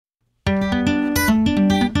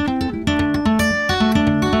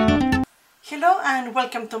Hello and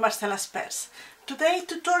welcome to Marcella's Purse. Today's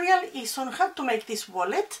tutorial is on how to make this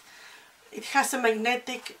wallet. It has a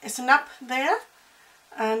magnetic snap there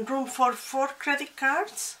and room for 4 credit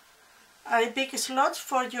cards, a big slot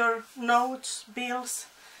for your notes, bills,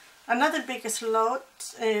 another big slot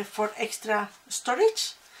for extra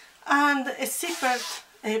storage, and a zippered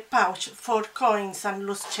pouch for coins and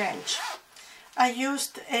loose change. I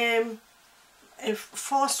used a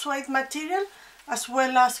faux suede material as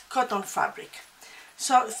well as cotton fabric.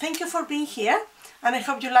 So thank you for being here and I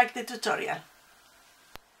hope you like the tutorial.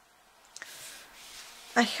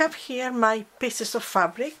 I have here my pieces of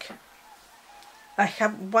fabric. I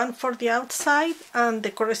have one for the outside and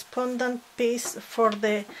the corresponding piece for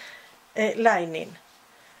the lining.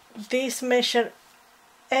 These measure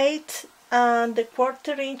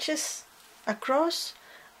 8¼ inches across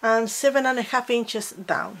and 7½ inches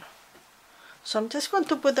down. So I'm just going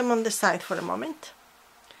to put them on the side for a moment.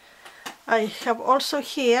 I have also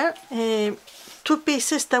here 2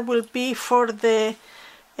 pieces that will be for the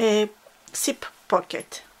zip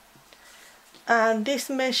pocket. And this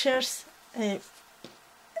measures 8¼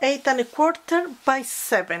 by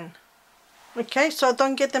 7. Okay, so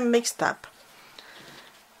don't get them mixed up.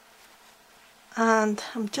 And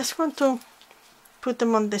I'm just going to put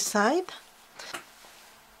them on the side.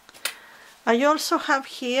 I also have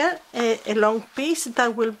here a long piece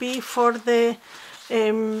that will be for the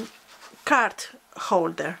card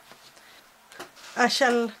holder. I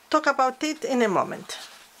shall talk about it in a moment.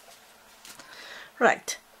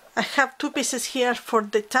 Right, I have 2 pieces here for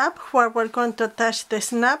the tab where we're going to attach the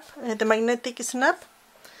snap, the magnetic snap.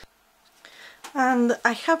 And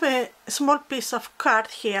I have a small piece of card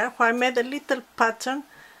here where I made a little pattern,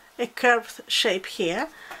 a curved shape here.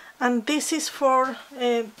 And this is for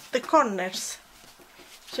the corners.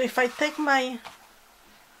 So if I take my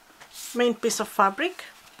main piece of fabric,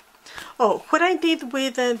 what I did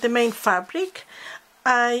with the main fabric,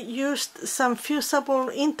 I used some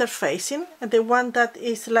fusible interfacing, the one that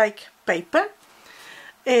is like paper,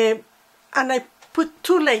 and I put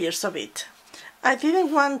 2 layers of it. I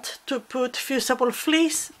didn't want to put fusible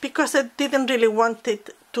fleece because I didn't really want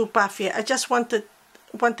it too puffy. I just wanted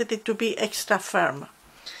it to be extra firm.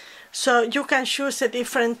 So you can choose a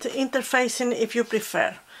different interfacing if you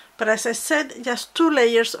prefer. But as I said, just 2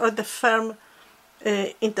 layers of the firm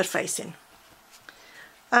interfacing.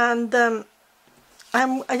 And I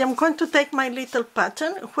am going to take my little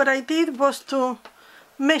pattern. What I did was to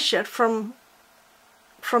measure from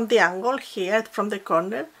the angle here, from the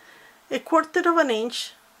corner, 1/4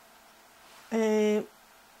 inch.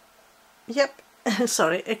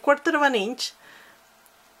 Sorry, 1/4 inch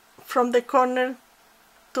from the corner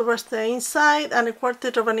towards the inside and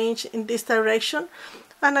 1/4 inch in this direction,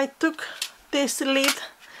 and I took this lid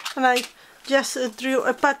and I just drew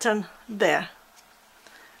a pattern there.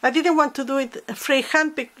 I didn't want to do it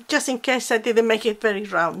freehand just in case I didn't make it very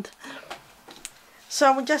round. So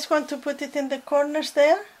I'm just going to put it in the corners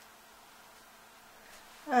there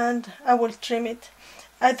and I will trim it.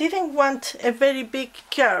 I didn't want a very big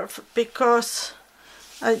curve because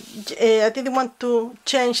I didn't want to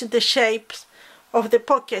change the shapes of the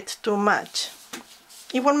pocket too much.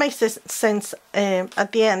 It will make sense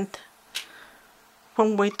at the end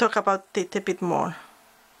when we talk about it a bit more.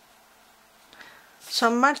 So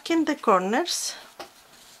I'm marking the corners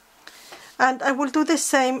and I will do the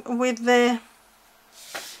same with the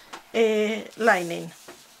lining.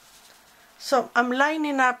 So I'm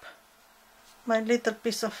lining up my little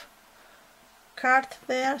piece of card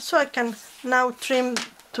there so I can now trim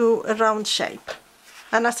to a round shape.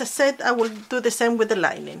 And as I said, I will do the same with the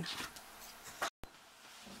lining.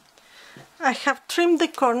 I have trimmed the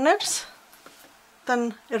corners,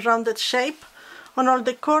 done a rounded shape on all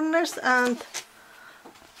the corners and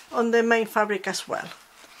on the main fabric as well.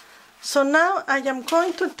 So now I am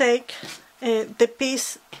going to take the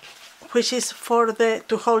piece which is for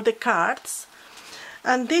to hold the cards,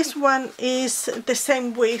 and this one is the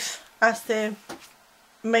same width as the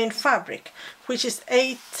main fabric, which is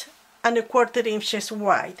 8¼ inches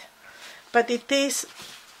wide, but it is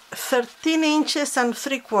 13 inches and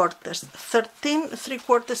 3/4,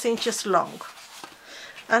 13¾ inches long.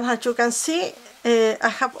 And as you can see, I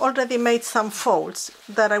have already made some folds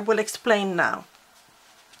that I will explain now.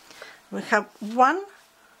 We have 1,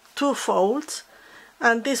 2 folds,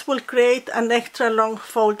 and this will create an extra long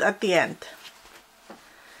fold at the end.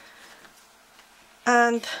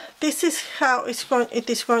 And this is how it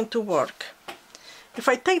is going to work. If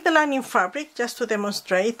I take the lining fabric just to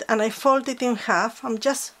demonstrate and I fold it in half, I'm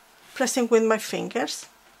just pressing with my fingers.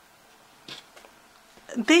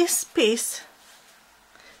 This piece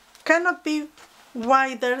cannot be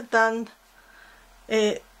wider than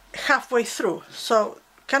halfway through, so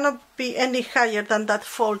cannot be any higher than that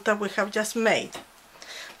fold that we have just made.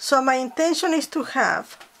 So my intention is to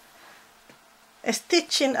have a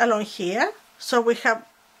stitching along here, so we have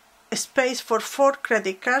a space for 4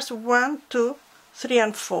 credit cards, 1, 2, 3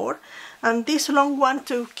 and 4, and this long one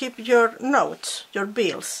to keep your notes, your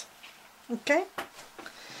bills. Okay.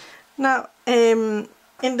 Now, in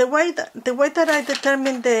the way that I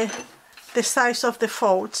determine the size of the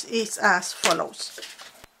folds is as follows.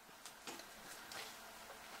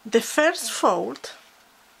 The first fold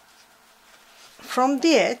from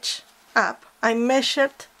the edge up, I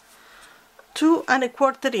measured 2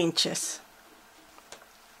 1/4 inches,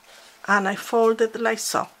 and I folded like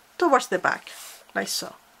so towards the back, like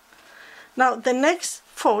so. Now the next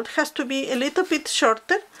fold has to be a little bit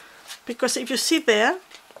shorter, because if you see there,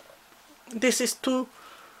 this is too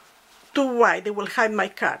wide, it will hide my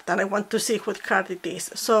card, and I want to see what card it is.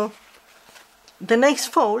 So the next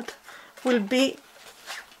fold will be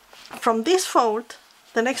from this fold,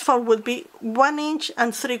 the next fold will be 1 inch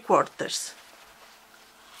and 3/4.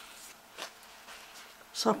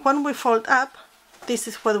 So when we fold up, this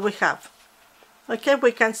is what we have. Okay,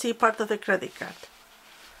 we can see part of the credit card.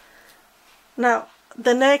 Now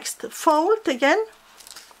the next fold again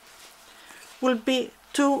will be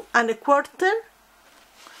 2 1/4,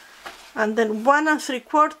 and then 1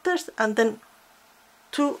 3/4, and then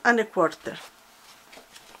 2 1/4.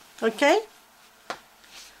 Okay,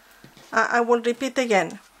 I will repeat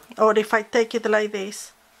again, or if I take it like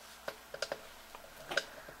this,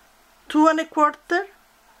 2 1/4,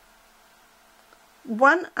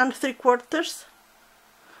 1 3/4,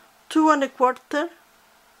 2 1/4,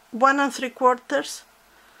 1 3/4,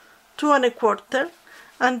 2 1/4,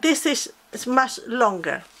 and this is much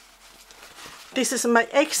longer. This is my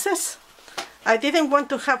excess. I didn't want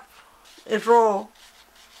to have a raw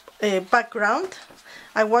background.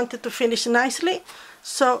 I wanted to finish nicely,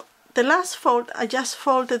 so the last fold I just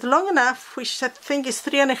folded long enough, which I think is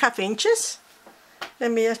 3 1/2 inches.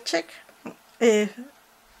 Let me just check.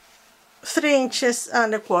 3 inches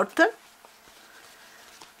and 1/4.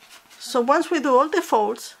 So once we do all the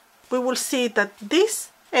folds, we will see that this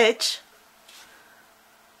edge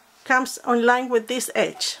comes on line with this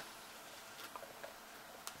edge.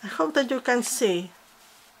 I hope that you can see.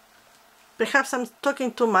 Perhaps I'm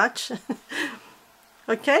talking too much.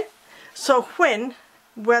 Okay, so when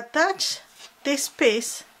we attach this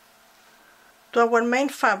piece to our main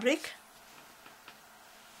fabric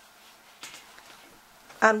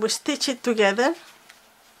and we stitch it together,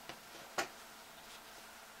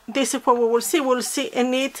 this is what we will see. We will see a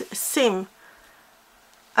neat seam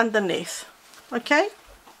underneath. Okay,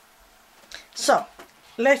 so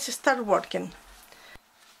let's start working.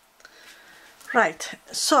 Right,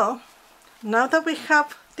 so now that we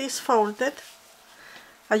have this folded,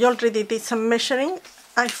 I already did some measuring.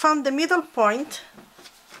 I found the middle point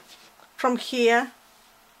from here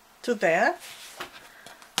to there,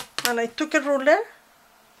 and I took a ruler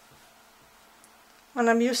and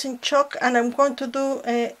I'm using chalk, and I'm going to do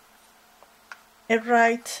a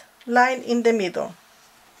right line in the middle,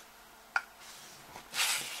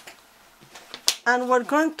 and we're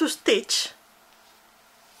going to stitch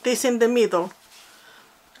this in the middle,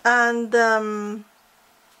 and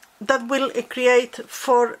that will create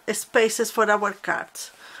 4 spaces for our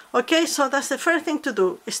cards. Okay, so that's the first thing to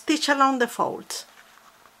do, stitch along the folds.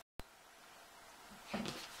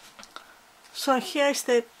 So here is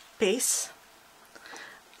the piece,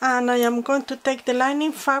 and I am going to take the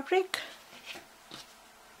lining fabric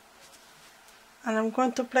and I'm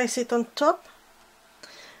going to place it on top,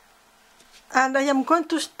 and I am going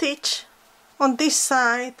to stitch on this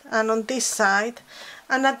side and on this side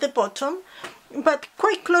and at the bottom, but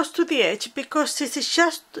quite close to the edge, because this is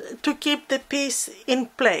just to keep the piece in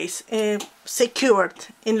place, secured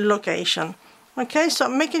in location. Okay, so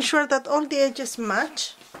making sure that all the edges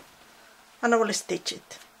match, and I will stitch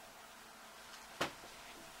it.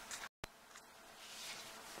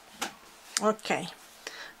 Okay,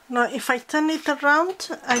 now if I turn it around,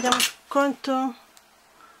 I am going to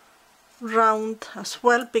round as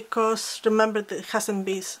well, because remember that it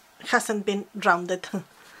hasn't been rounded.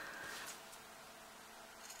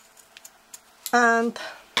 And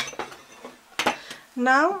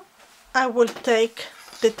now I will take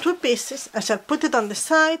the 2 pieces, I shall put it on the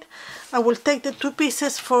side. I will take the 2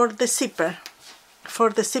 pieces for the zipper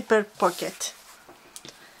pocket,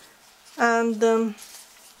 and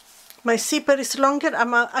my zipper is longer.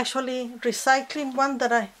 I'm actually recycling one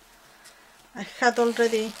that I had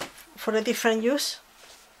already for a different use.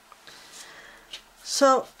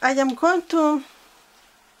 So I am going to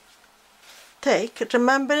take,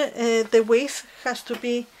 remember the width has to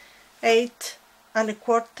be 8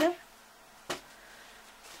 1/4.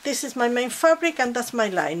 This is my main fabric and that's my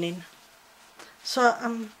lining. So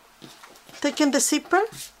I'm taking the zipper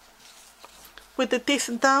with the teeth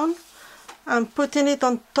down and putting it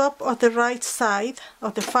on top of the right side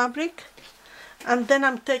of the fabric, and then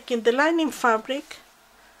I'm taking the lining fabric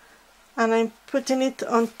and I'm putting it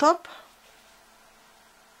on top,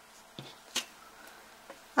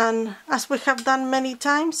 and as we have done many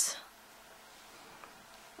times,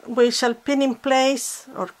 we shall pin in place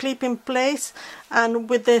or clip in place, and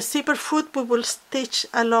with the zipper foot we will stitch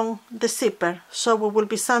along the zipper, so we will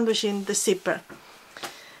be sandwiching the zipper.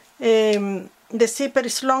 The zipper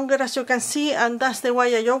is longer, as you can see, and that's the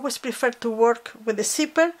way I always prefer to work with the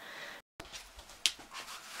zipper.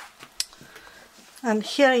 And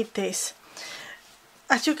here it is.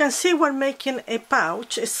 As you can see, we're making a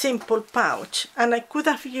pouch, a simple pouch, and I could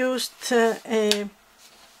have used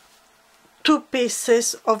 2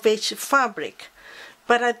 pieces of each fabric,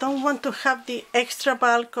 but I don't want to have the extra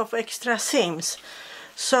bulk of extra seams.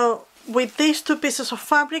 So with these 2 pieces of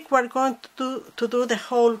fabric we're going to do the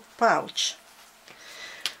whole pouch.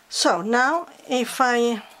 So now if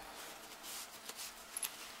I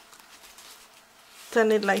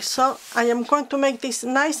turn it like so, I am going to make this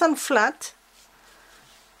nice and flat,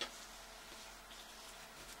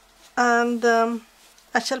 and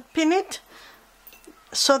I shall pin it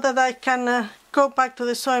so that I can go back to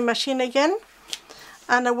the sewing machine again,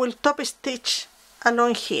 and I will top stitch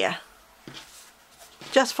along here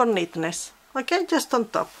just for neatness, okay, just on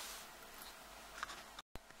top.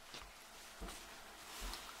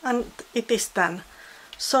 And it is done.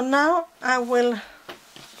 So now I will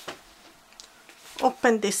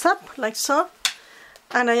open this up like so,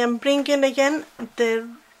 and I am bringing again the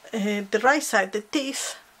right side, the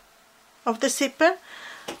teeth of the zipper,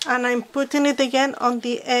 and I'm putting it again on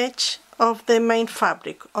the edge of the main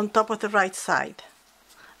fabric on top of the right side,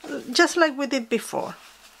 just like we did before.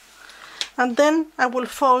 And then I will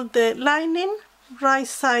fold the lining right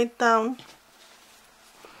side down.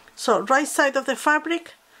 So right side of the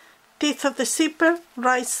fabric, teeth of the zipper,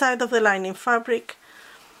 right side of the lining fabric.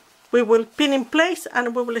 We will pin in place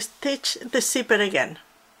and we will stitch the zipper again.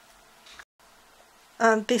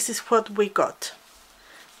 And this is what we got.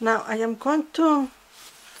 Now I am going to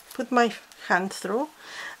put my hand through,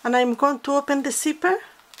 and I'm going to open the zipper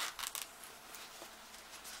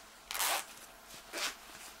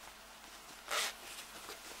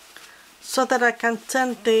so that I can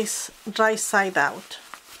turn this right side out.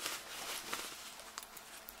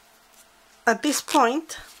 At this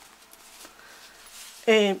point,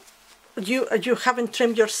 you haven't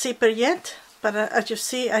trimmed your zipper yet, but as you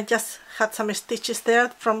see, I just had some stitches there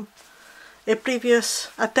from a previous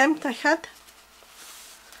attempt I had.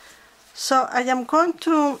 So I am going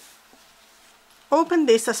to open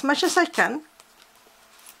this as much as I can.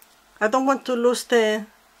 I don't want to lose the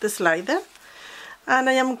slider, and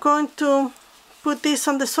I am going to put this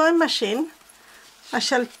on the sewing machine. I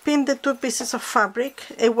shall pin the 2 pieces of fabric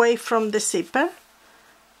away from the zipper,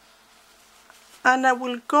 and I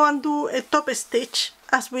will go and do a top stitch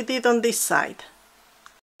as we did on this side.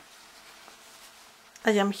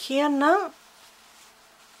 I am here now,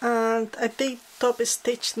 and I did top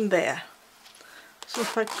stitch there. So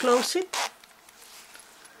if I close it,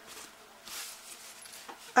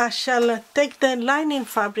 I shall take the lining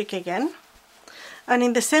fabric again, and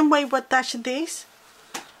in the same way we attach this,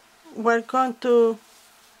 we're going to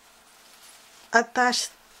attach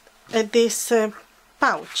this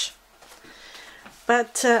pouch.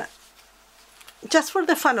 But just for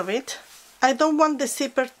the fun of it, I don't want the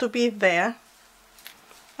zipper to be there.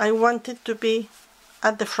 I want it to be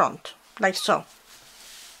at the front, like so.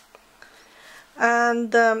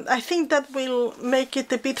 And I think that will make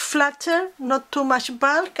it a bit flatter, not too much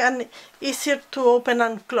bulk, and easier to open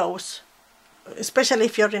and close, especially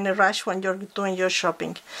if you're in a rush when you're doing your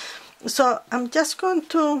shopping. So I'm just going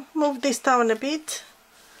to move this down a bit,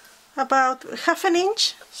 about ½ an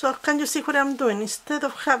inch. So can you see what I'm doing? Instead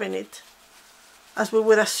of having it as we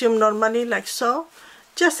would assume normally, like so,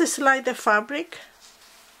 just slide the fabric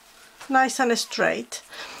nice and straight.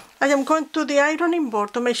 I am going to the ironing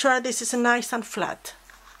board to make sure this is nice and flat.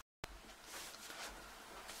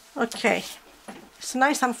 Okay, it's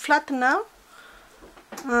nice and flat now,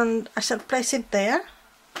 and I shall place it there.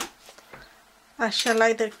 I shall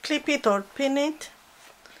either clip it or pin it.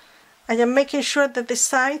 I am making sure that the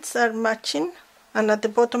sides are matching, and at the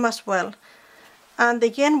bottom as well. And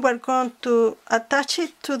again we're going to attach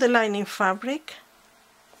it to the lining fabric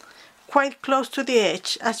quite close to the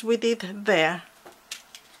edge as we did there.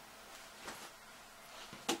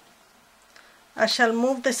 I shall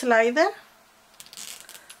move the slider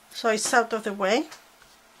so it's out of the way,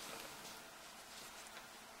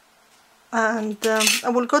 and I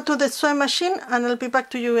will go to the sewing machine and I'll be back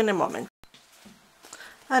to you in a moment.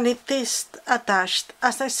 And it is attached.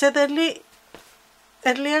 As I said earlier,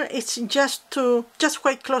 it's just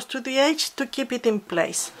quite close to the edge to keep it in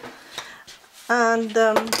place. And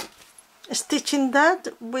stitching that,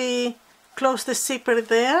 we close the zipper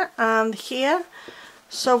there and here,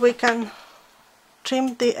 so we can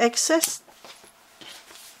trim the excess.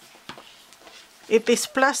 It is a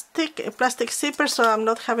plastic zipper, so I'm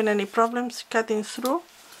not having any problems cutting through.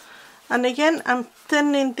 And again, I'm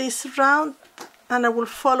turning this round and I will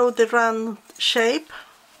follow the round shape.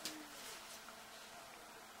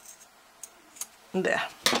 There.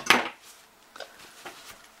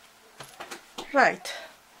 Right.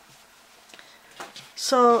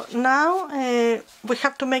 So now we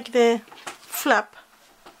have to make the flap.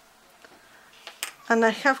 And I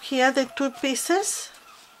have here the 2 pieces.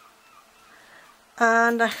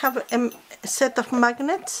 And I have a set of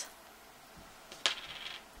magnetic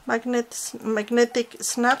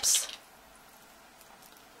snaps.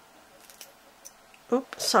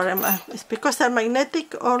 Oops, sorry, it's because they're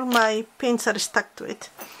magnetic, all my pins are stuck to it.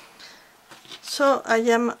 So I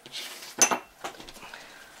am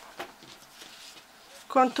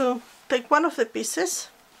going to take one of the pieces.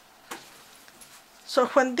 So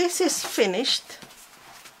when this is finished,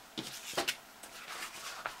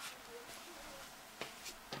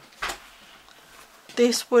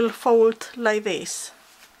 this will fold like this,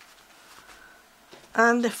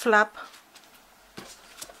 and the flap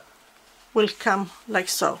will come like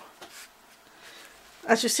so.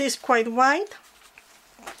 As you see, it's quite wide,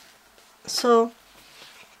 so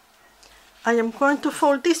I am going to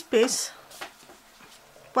fold this piece,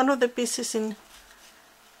 one of the pieces, in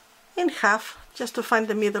half, just to find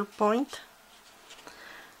the middle point,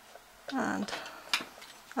 and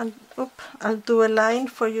I'll do a line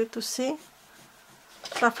for you to see.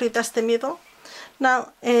 Roughly that's the middle.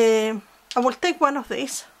 Now I will take one of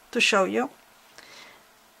these to show you.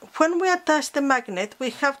 When we attach the magnet, we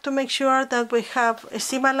have to make sure that we have a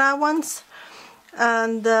seam allowance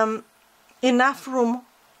and enough room,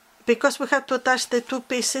 because we have to attach the 2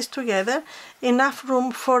 pieces together, enough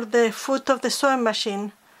room for the foot of the sewing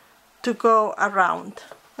machine to go around.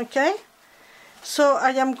 Okay? So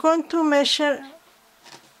I am going to measure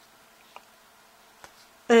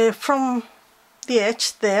from the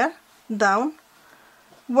edge there down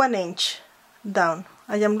 1 inch down.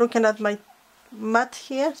 I am looking at my mat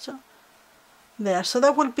here, so there, so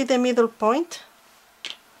that will be the middle point.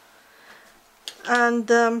 And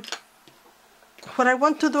what I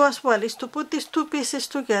want to do as well is to put these 2 pieces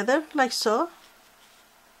together like so,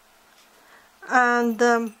 and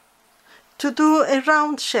to do a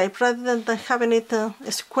round shape rather than having it a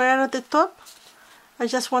square at the top. I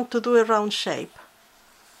just want to do a round shape.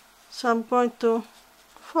 So I'm going to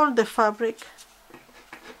fold the fabric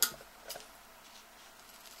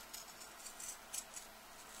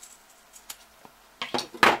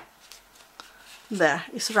there.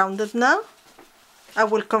 It's rounded now. I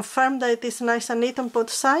will confirm that it is nice and neat on both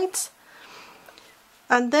sides,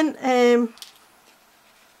 and then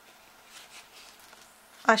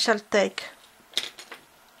I shall take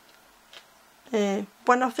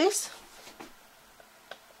one of these,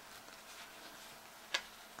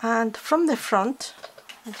 and from the front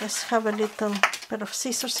I just have a little pair of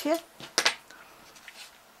scissors here.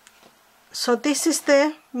 So this is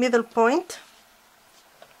the middle point.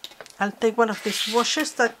 I'll take one of these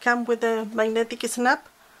washers that come with a magnetic snap.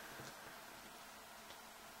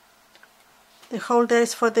 The hole there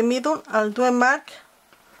is for the middle. I'll do a mark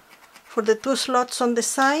for the 2 slots on the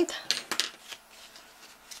side,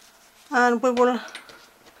 and we will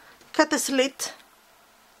cut a slit,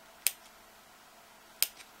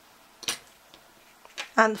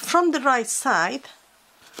 and from the right side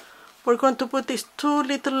we're going to put these 2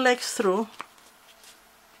 little legs through.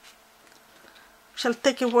 Shall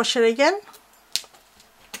take a washer again,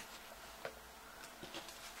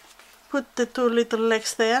 put the 2 little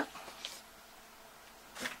legs there,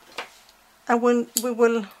 and we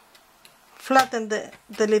will flatten the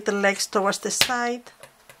little legs towards the side.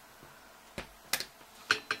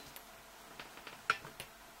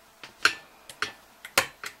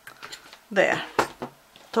 There.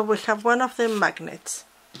 So we have one of the magnets.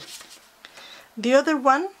 The other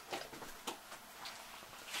one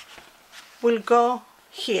will go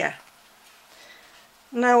here.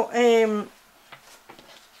 Now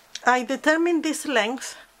I determined this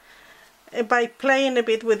length by playing a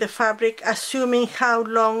bit with the fabric, assuming how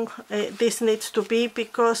long this needs to be,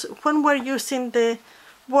 because when we're using the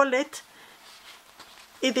wallet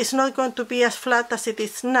it is not going to be as flat as it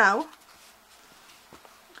is now,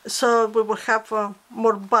 so we will have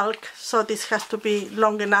more bulk, so this has to be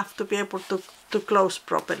long enough to be able to close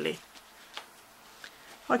properly.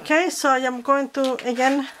 Okay, so I am going to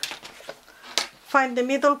again find the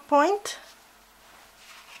middle point.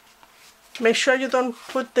 Make sure you don't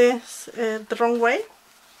put this the wrong way.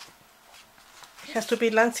 It has to be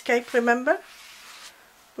landscape, remember.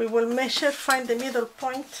 We will measure, find the middle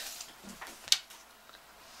point,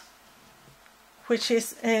 which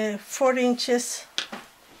is 4 inches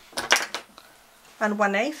and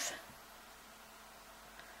 1/8.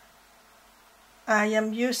 I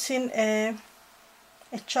am using a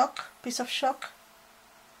piece of chalk,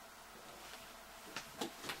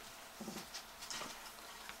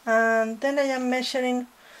 and then I am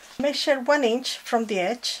measure 1 inch from the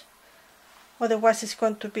edge, otherwise it's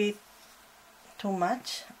going to be too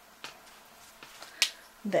much.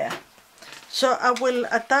 There. So I will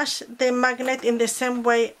attach the magnet in the same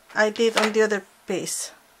way I did on the other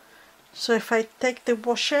piece. So if I take the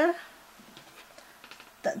washer,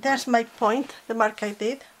 there's my point, the mark I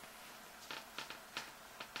did.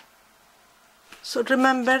 So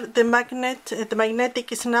remember, the magnetic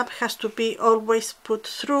snap has to be always put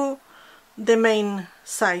through the main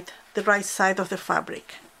side, the right side of the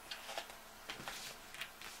fabric.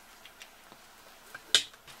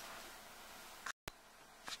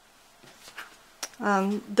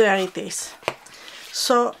 And there it is.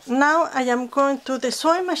 So now I am going to the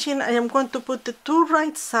sewing machine, I am going to put the 2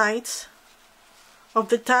 right sides of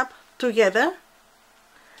the tab together,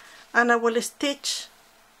 and I will stitch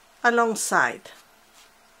alongside.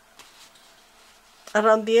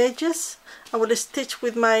 Around the edges I will stitch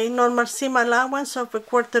with my normal seam allowance of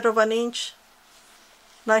 1/4 of an inch,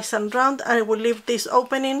 nice and round, and I will leave this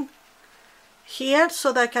opening here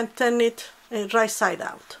so that I can turn it right side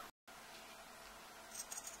out.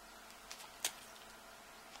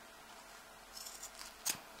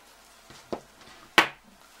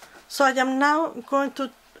 So I am now going to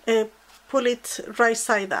pull it right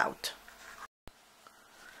side out.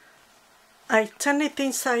 I turn it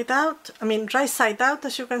inside out, right side out,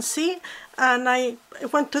 as you can see, and I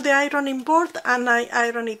went to the ironing board and I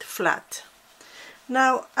iron it flat.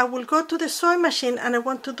 Now I will go to the sewing machine and I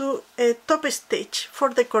want to do a top stitch for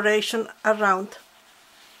decoration along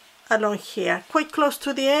here, quite close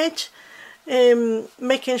to the edge,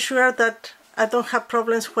 making sure that I don't have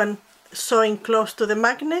problems when sewing close to the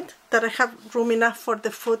magnet, that I have room enough for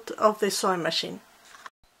the foot of the sewing machine.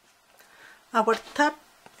 Our tab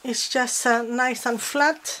is just nice and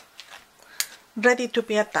flat, ready to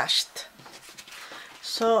be attached.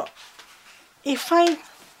 So if I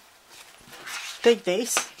take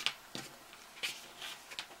this,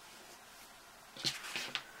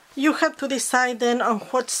 you have to decide then on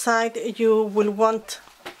what side you will want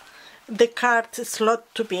the card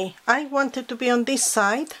slot to be. I want it to be on this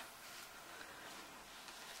side.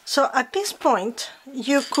 So at this point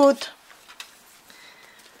you could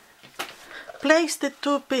place the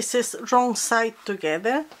 2 pieces wrong side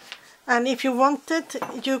together, and if you wanted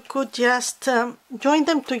you could just join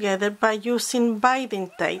them together by using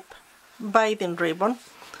binding tape, binding ribbon.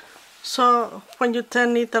 So when you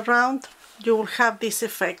turn it around you will have this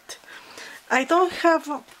effect. I don't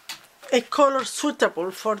have a color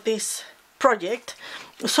suitable for this project,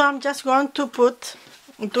 so I'm just going to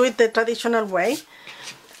do it the traditional way.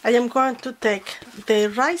 I am going to take the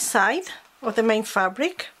right side of the main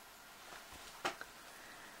fabric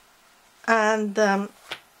and I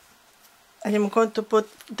am going to put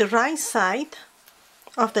the right side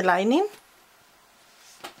of the lining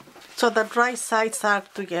so that right sides are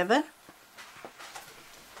together,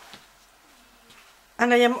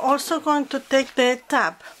 and I am also going to take the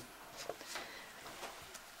tab.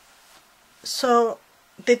 So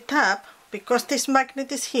the tab, because this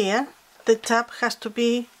magnet is here, the tab has to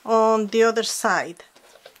be on the other side,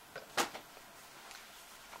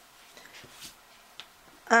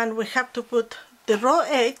 and we have to put the raw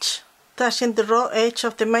edge, touching the raw edge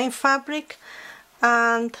of the main fabric,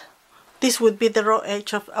 and this would be the raw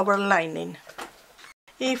edge of our lining.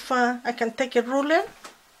 If I can take a ruler,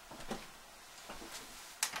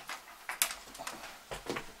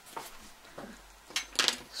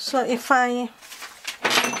 so if I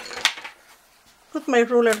put my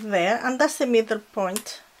ruler there, and that's the middle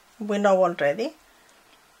point, we know already,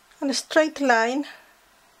 and a straight line,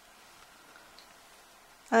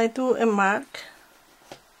 I do a mark.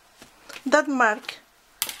 That mark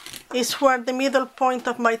is where the middle point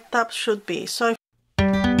of my tab should be. So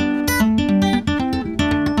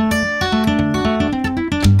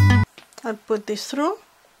I'll put this through,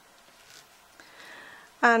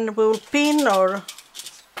 and we will pin or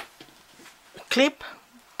clip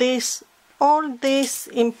all this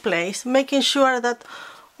in place, making sure that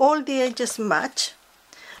all the edges match,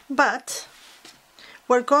 but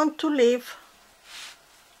we're going to leave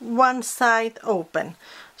one side open.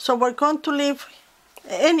 So we're going to leave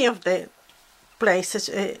any of the places,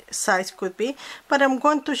 size could be, but I'm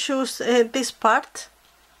going to choose this part,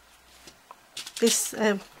 this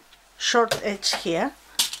short edge here,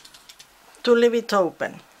 to leave it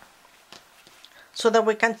open, so that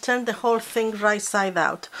we can turn the whole thing right side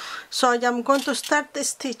out. So I am going to start the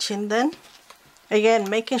stitching then, again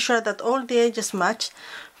making sure that all the edges match,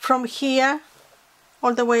 from here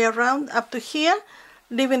all the way around up to here,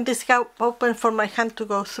 leaving this gap open for my hand to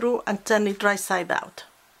go through and turn it right side out.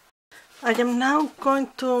 I am now going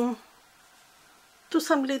to do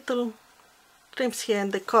some little trims here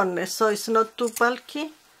in the corners so it's not too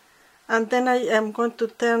bulky, and then I am going to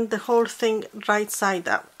turn the whole thing right side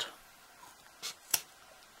out.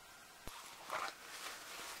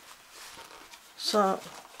 So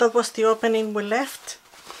that was the opening we left,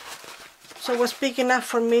 so it was big enough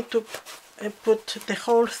for me to put the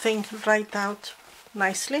whole thing right out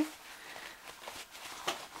nicely.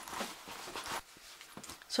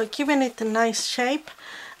 So giving it a nice shape,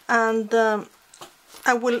 and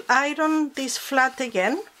I will iron this flat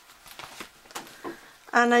again,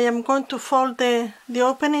 and I am going to fold the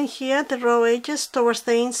opening here, the raw edges, towards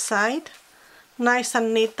the inside, nice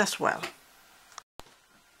and neat as well.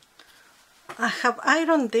 I have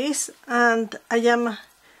ironed this, and I am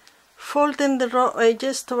folding the raw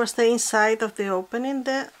edges towards the inside of the opening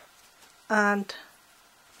there, and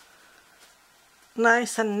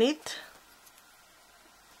nice and neat.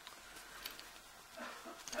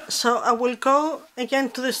 So I will go again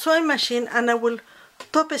to the sewing machine and I will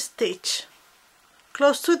top stitch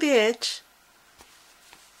close to the edge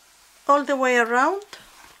all the way around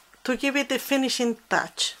to give it the finishing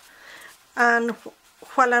touch. And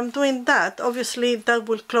while I'm doing that, obviously that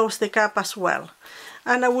will close the gap as well.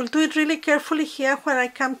 And I will do it really carefully here when I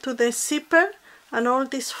come to the zipper and all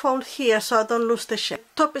this fold here, so I don't lose the shape.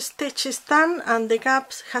 Top stitch is done and the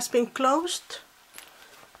gap has been closed.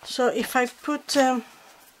 So if I put a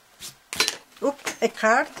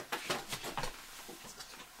card,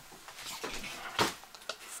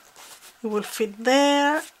 it will fit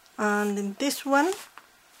there, and in this one,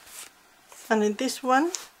 and in this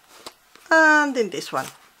one, and in this one.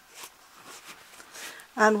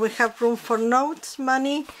 And we have room for notes,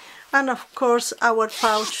 money, and of course our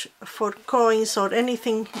pouch for coins or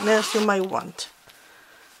anything else you might want.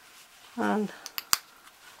 And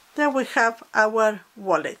there we have our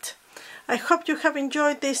wallet. I hope you have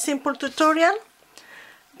enjoyed this simple tutorial.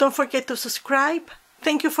 Don't forget to subscribe.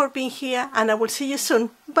 Thank you for being here, and I will see you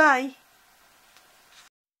soon. Bye!